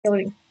Hello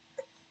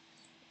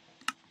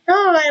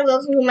everyone,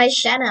 welcome to my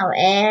channel,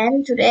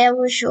 and today I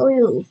will show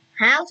you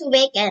how to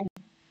make a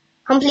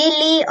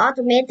completely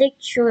automatic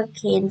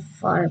sugarcane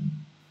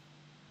farm.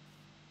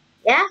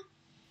 Yeah?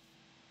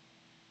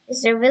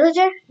 Is there a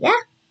villager?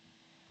 Yeah?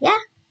 Yeah?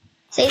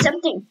 Say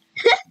something.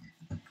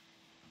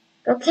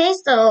 Okay,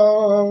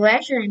 so where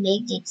should I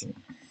make it?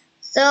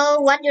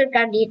 So what you're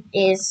gonna need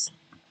is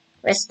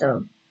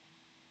redstone.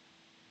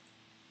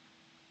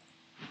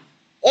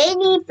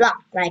 Any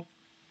block, like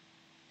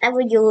I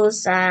would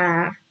use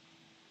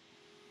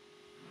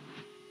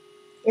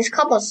this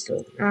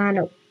cobblestone.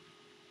 No,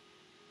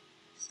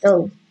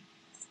 stone.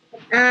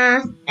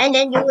 And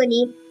then you will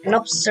need an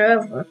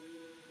observer.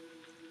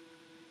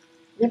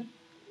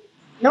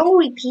 No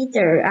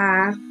repeater,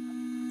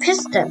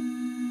 piston.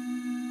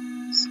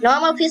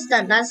 Normal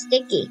piston, not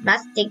sticky, not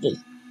sticky.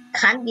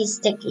 Can't be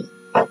sticky.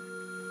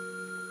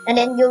 And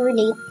then you will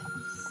need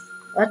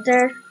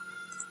water.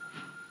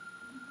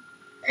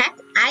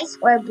 Packed ice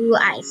or blue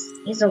ice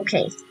is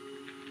okay.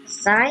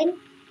 Sign,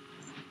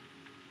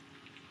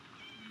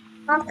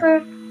 copper,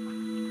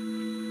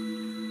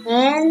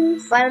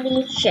 and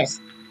finally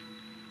chest.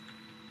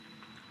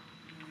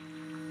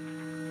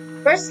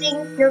 First thing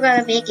you're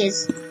gonna make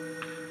is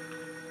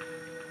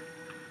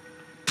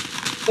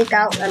dig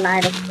out a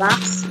line of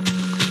blocks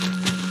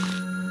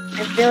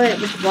and fill it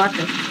with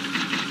water.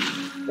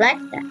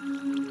 Like that.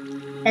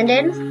 And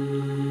then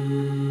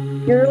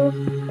you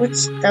put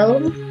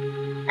stone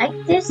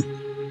like this.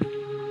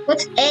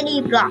 Put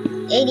any block,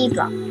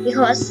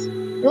 because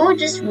you will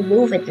just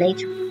remove it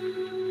later.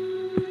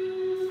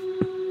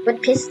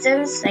 Put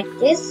pistons like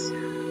this.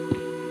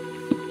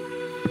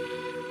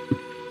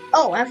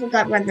 Oh, I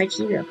forgot one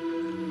material.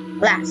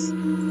 Glass.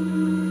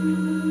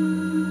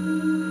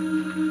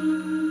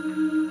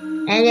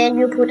 And then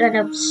you put an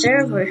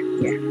observer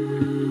here.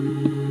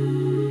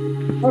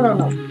 Oh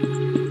no.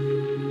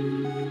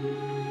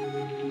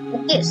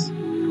 Like this.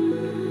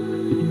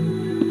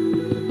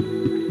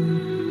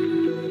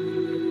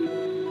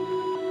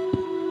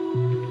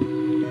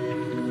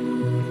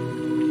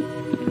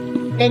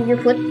 Then you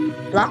put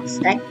blocks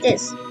like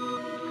this.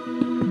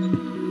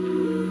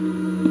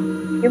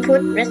 You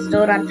put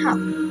redstone on top.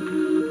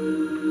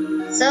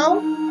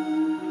 So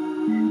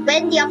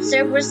when the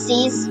observer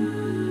sees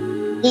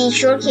the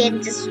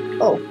sugarcane just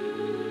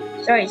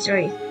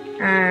sorry.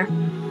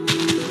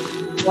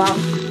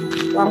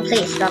 Wrong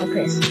place.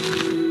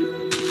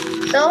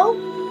 So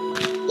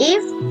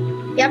if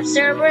the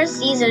observer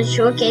sees a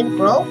sugarcane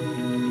grow,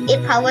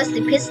 it powers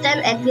the piston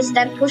and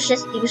piston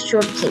pushes the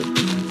sugarcane.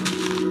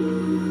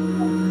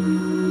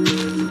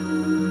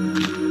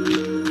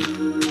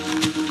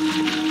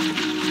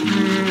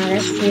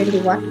 That's really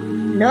what?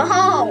 No!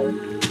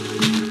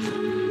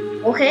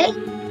 Okay.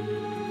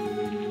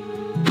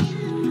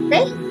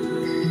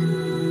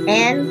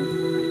 And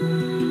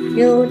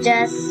you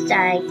just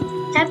like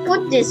I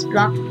put this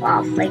block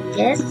off like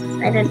this.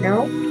 I don't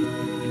know.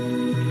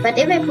 But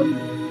if I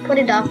put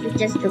it off, it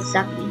just looks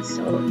ugly,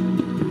 so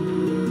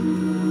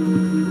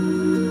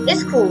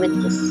it's cool with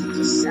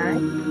this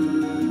side.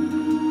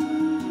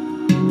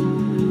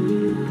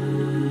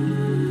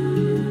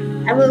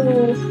 I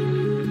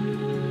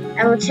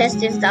will test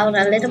this out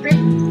a little bit.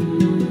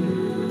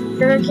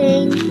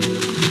 Sugarcane.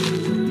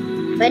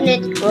 When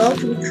it grows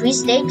to 3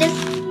 stages.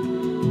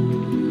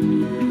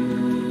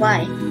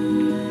 Why?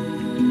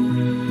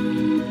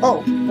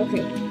 Oh,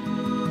 okay.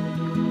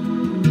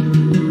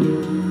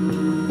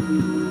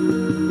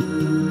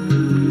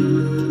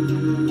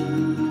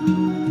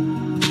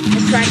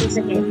 Let's try this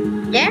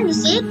again. There, you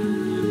see it?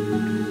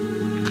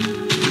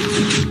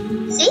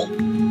 See?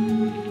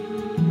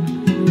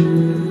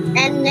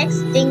 And next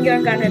thing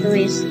you're gonna do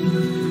is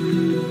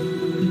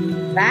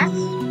that.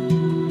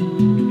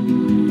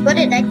 Put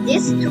it like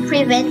this to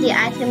prevent the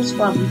items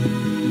from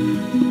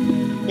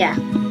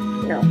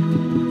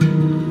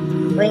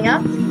going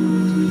up.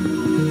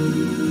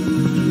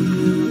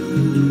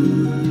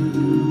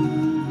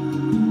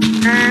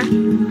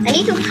 I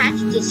need to patch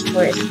this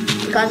first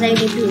because I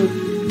need to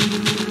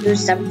do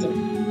something.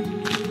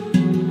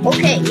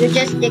 Okay, you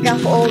just dig a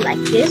hole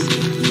like this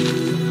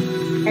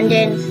and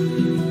then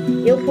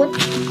you put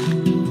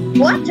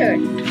water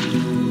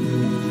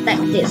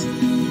like this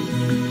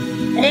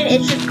and then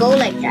it should go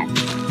like that.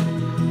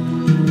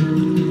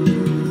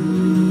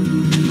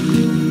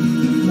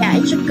 Yeah,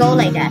 it should go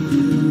like that.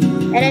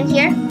 And then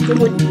here, you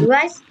put blue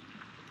ice.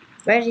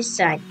 Where is this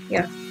side?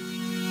 Here.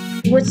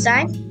 You put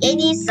side,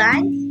 any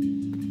side.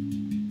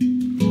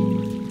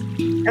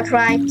 I'll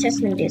try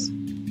testing this.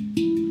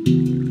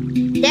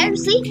 There, you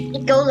see?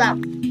 It goes out.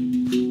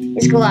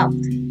 It's go out.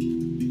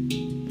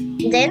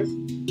 Then,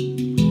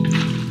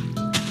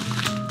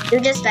 you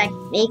just like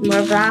make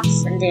more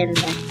blocks and then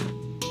like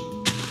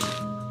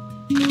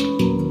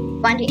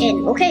find the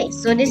end. Okay,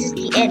 so this is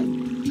the end.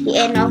 The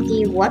end of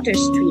the water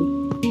stream.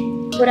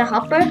 Put a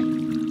hopper.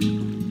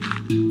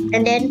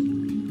 And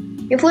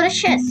then you put a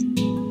chest.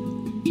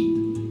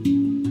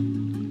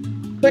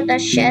 Put a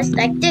chest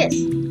like this.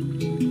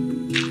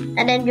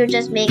 And then you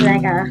just make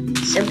like a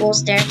simple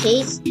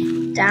staircase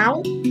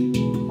down.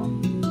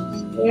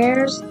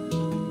 Stairs.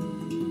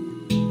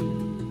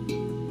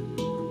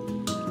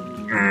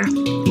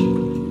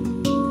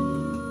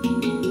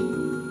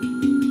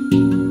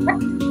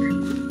 What?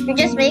 You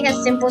just make a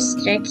simple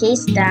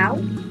staircase down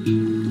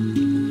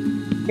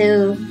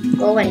to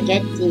go and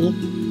get the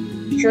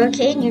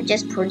sugarcane you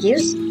just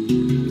produced.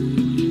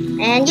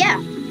 And yeah.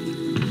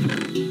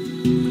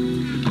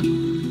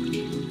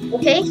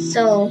 Okay,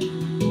 so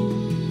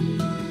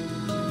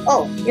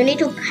you need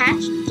to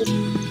patch the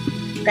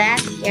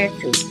grass here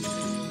too.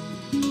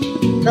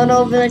 So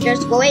no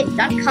villagers go in.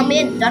 Don't come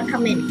in. Don't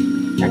come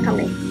in. Don't come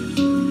in.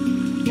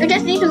 You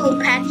just need to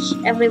patch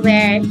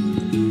everywhere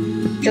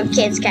your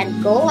kids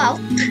can go out.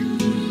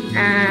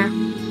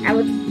 I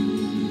would,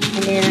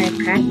 and then I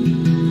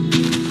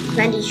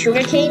plant the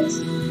sugar canes.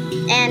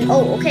 And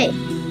okay,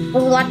 we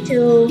want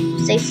to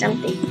say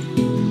something.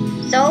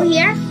 So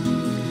here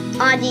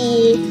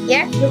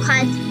you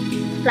can't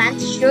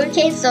plant sugar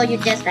cane, so you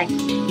just like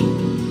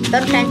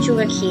don't plant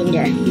sugar cane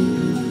there.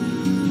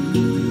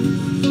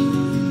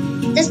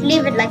 Just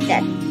leave it like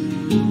that.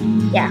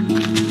 Yeah,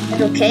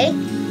 that's okay.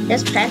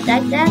 Just plant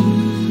like that,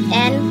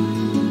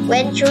 and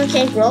when sugar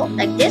cane grow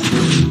like this,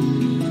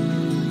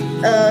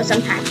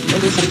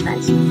 maybe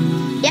sometimes.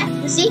 Yeah,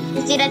 you see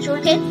that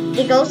sugar cane?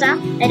 It goes up,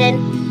 and then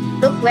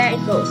look where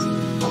it goes.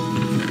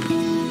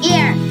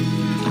 Here.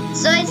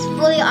 So it's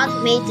fully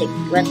automatic,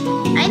 but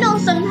I know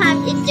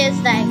sometimes it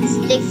just like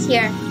sticks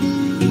here,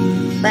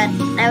 but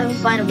I will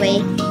find a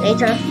way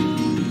later.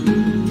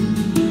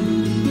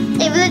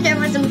 Hey, villager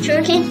for some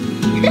sugarcane.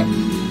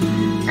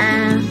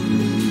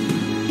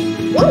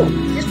 Whoa,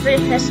 this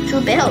bridge has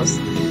 2 bells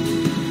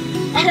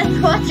and a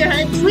torch on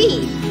a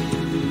tree.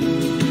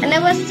 I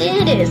never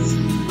seen this.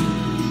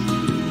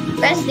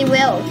 Where's the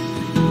well?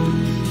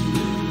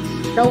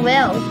 No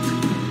well.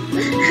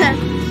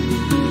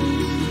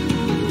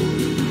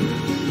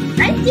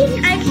 I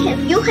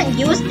think you can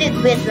use it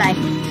with like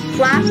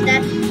crops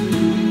that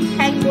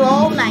can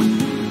grow like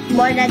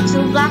more than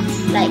 2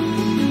 blocks, like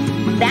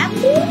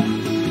bamboo.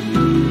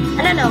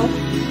 I don't know.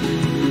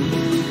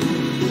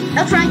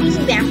 I'll try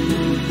using bamboo.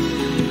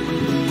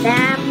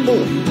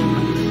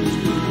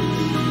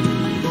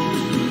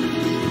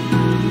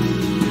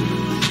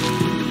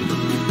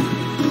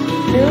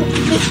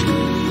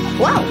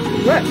 Wow,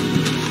 it worked.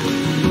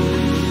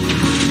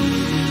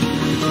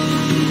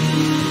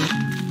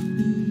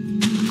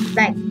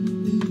 Like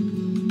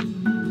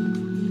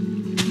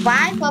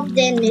 5 of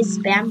them is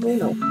bamboo.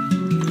 No,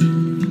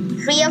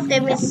 3 of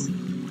them is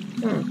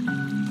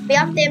 3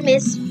 of them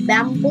is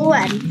bamboo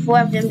and 4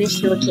 of them is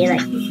sugarcane.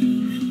 Like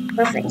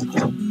perfect.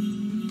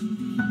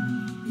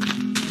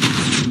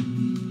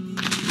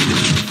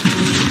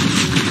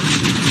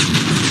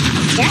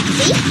 Yeah,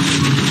 see?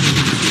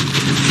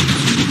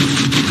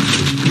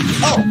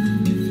 Oh,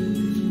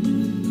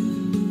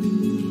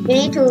 you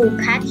need to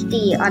patch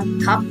the on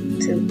top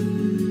too,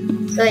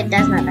 so it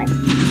does not like.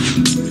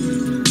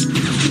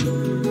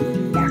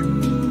 Yeah.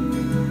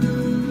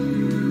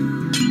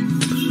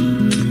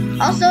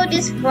 Also,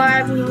 this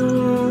farm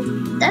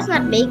does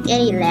not make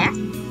any lag,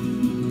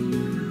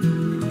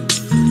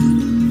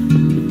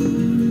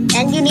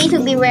 and you need to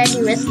be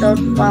very restored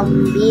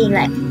from being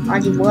like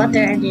on the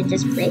water and then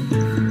just break.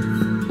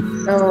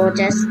 So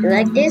just do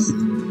like this.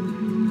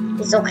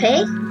 It's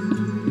okay.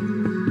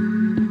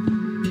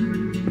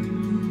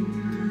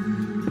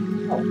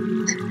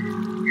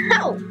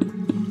 How?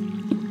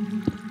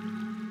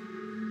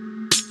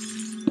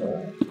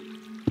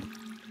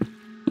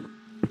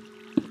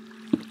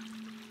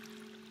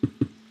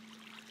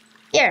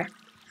 Here,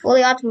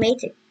 fully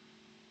automated.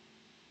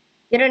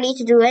 You don't need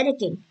to do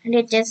anything, and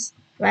it just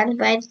runs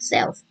by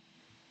itself.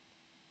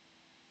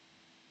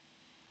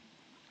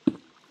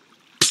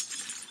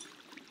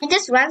 It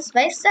just runs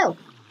by itself.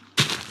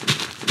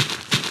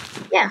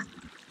 Yeah.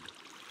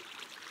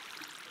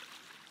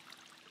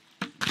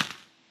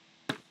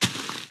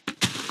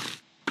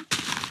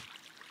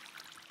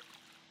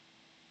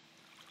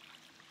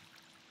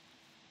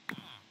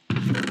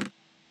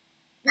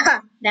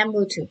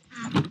 Bamboo too.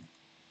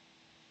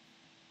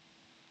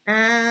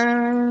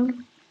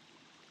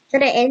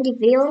 Should I end the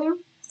video?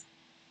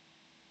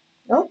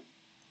 No.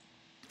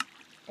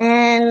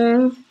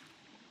 And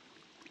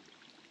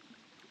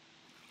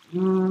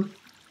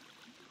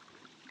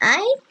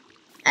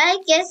I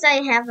guess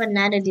I have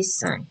another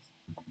design.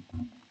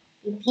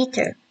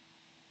 Repeater.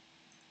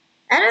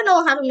 I don't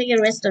know how to make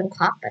a redstone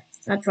clock, but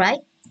not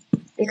right,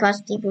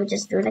 because people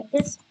just do like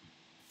this.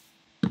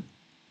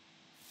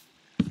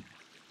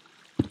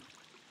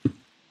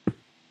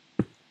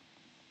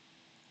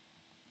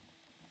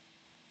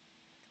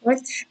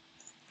 Torch.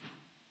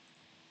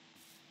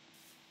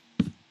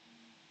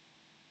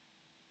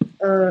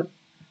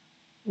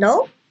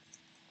 No?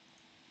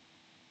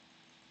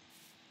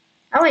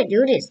 How do I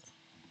do this?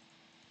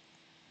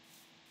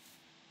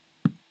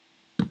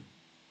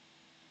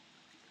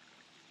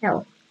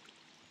 No.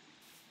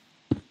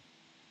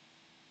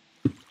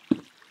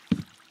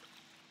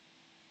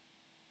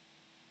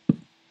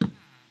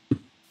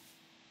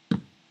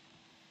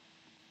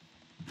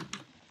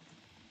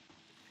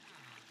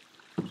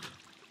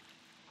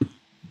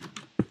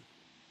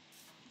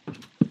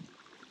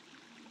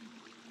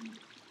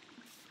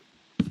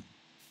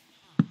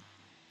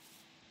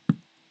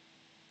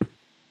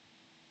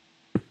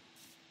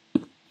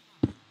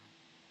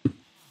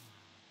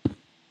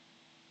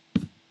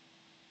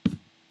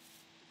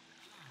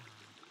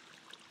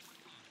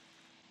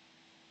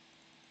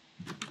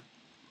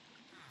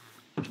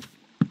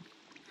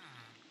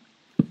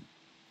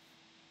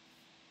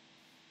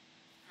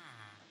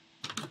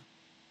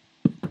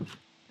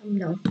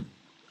 No.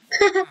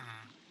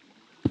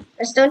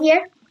 A stone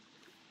here.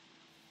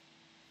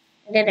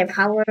 And then I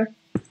power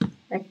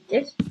like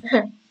this.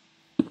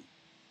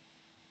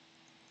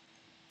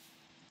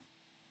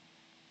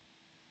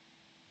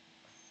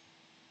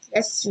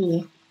 Let's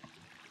see.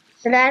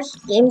 Slash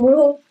game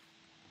rule.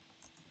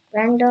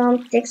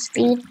 Random 6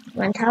 speed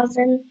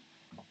 1000.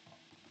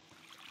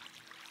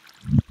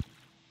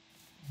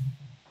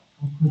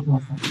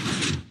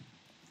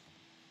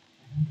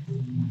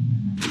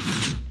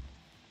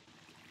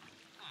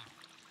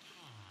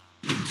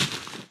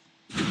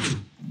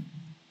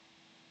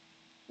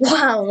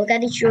 Wow, look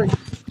at it shoot.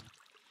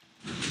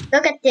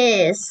 Look at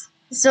this.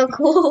 It's so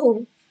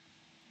cool.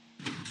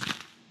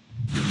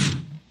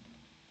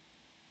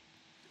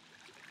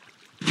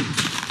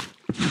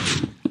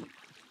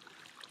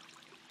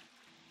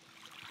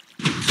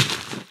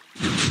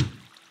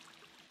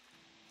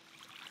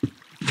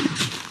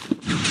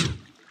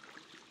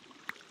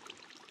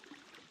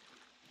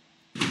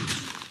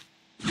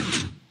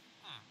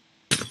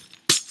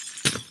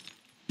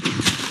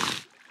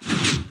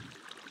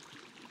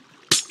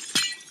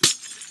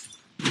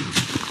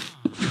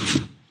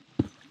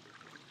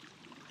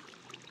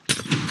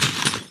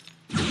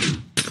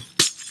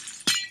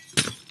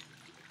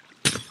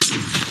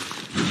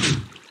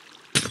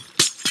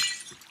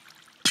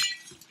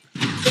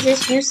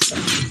 This is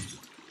useless.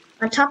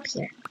 On top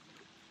here.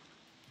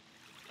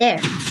 There.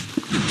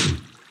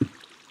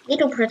 Need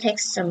to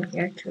protect some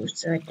here too,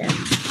 so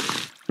that.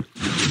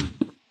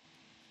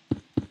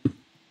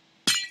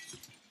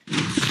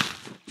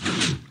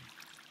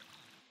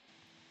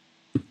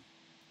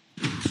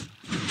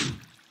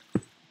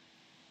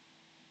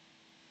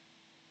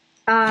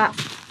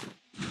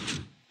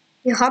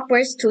 The hopper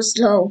is too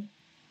slow.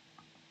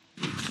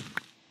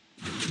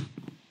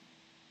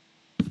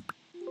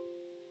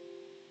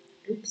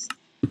 Oops.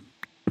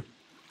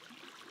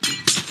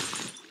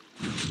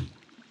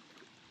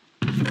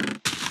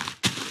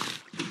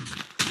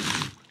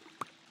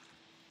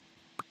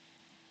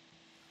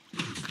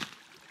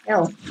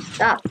 No,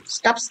 stop.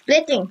 Stop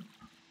splitting.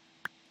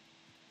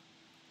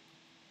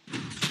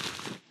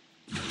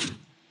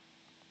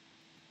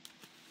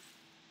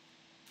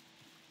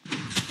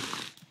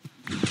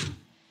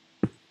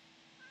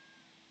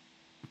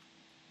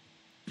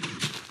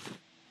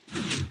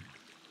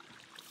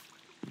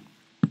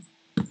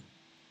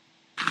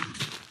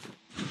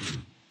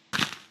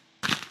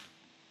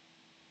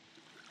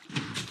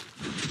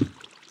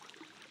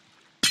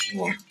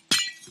 Yeah.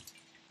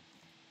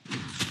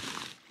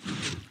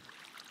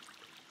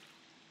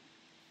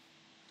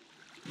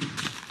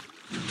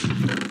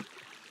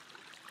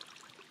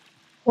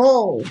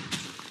 Whoa.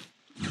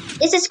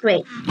 This is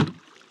great.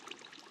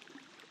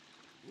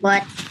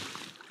 But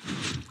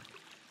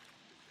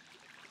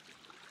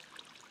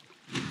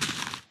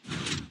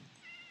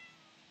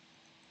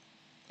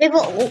they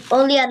will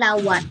only allow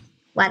one.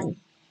 One.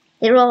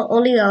 They will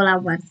only allow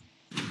one.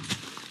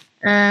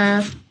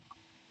 I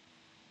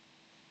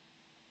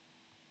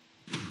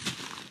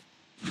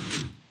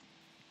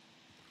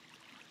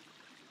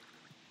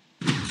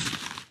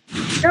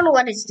don't know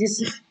what is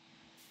this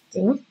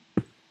thing.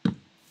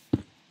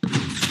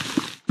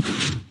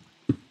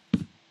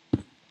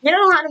 I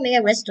don't know how to make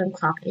a redstone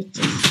clock. It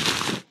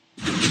just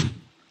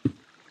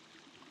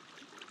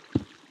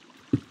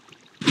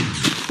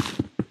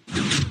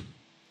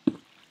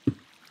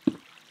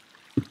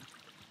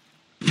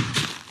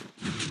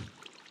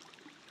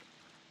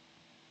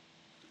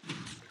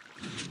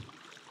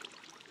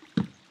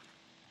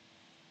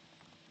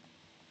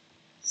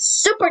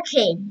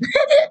sugarcane.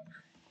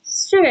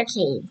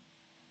 Sugarcane.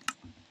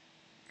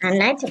 An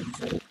item.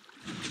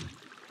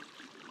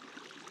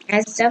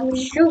 And some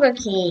sugar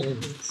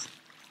canes.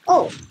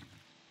 Oh,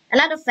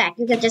 another fact,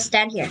 you can just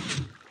stand here.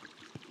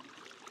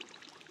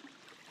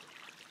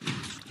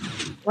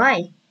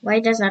 Why?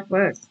 Why does not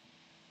work?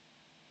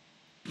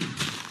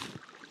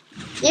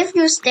 If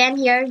you stand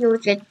here, you'll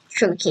get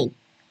sugar cane.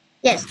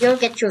 Yes, you'll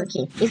get sugar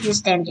cane if you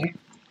stand here.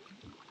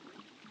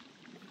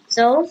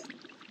 So,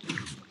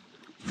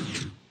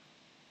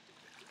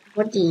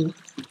 what the?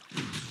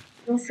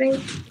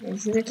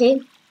 Sugar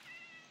cane?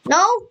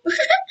 No!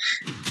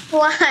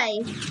 Why?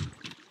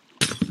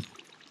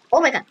 Oh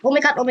my god, oh my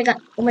god, oh my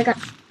god, oh my god.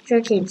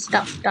 Sugar cane,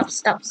 stop, stop,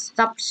 stop,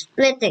 stop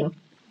splitting.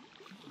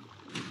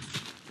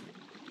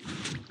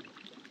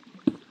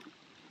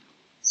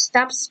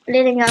 Stop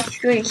splitting out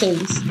sugar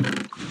canes.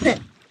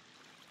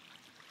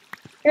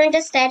 You can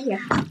just stand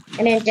here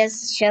and then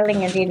just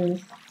shelling and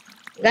then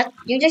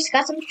you just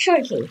got some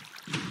sugar cane.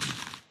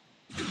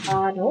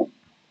 No.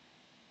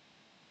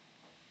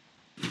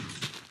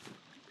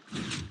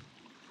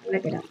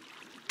 Look it up.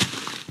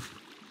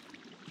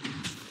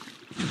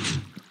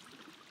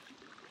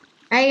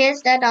 I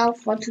guess that's all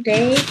for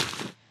today.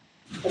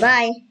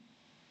 Goodbye.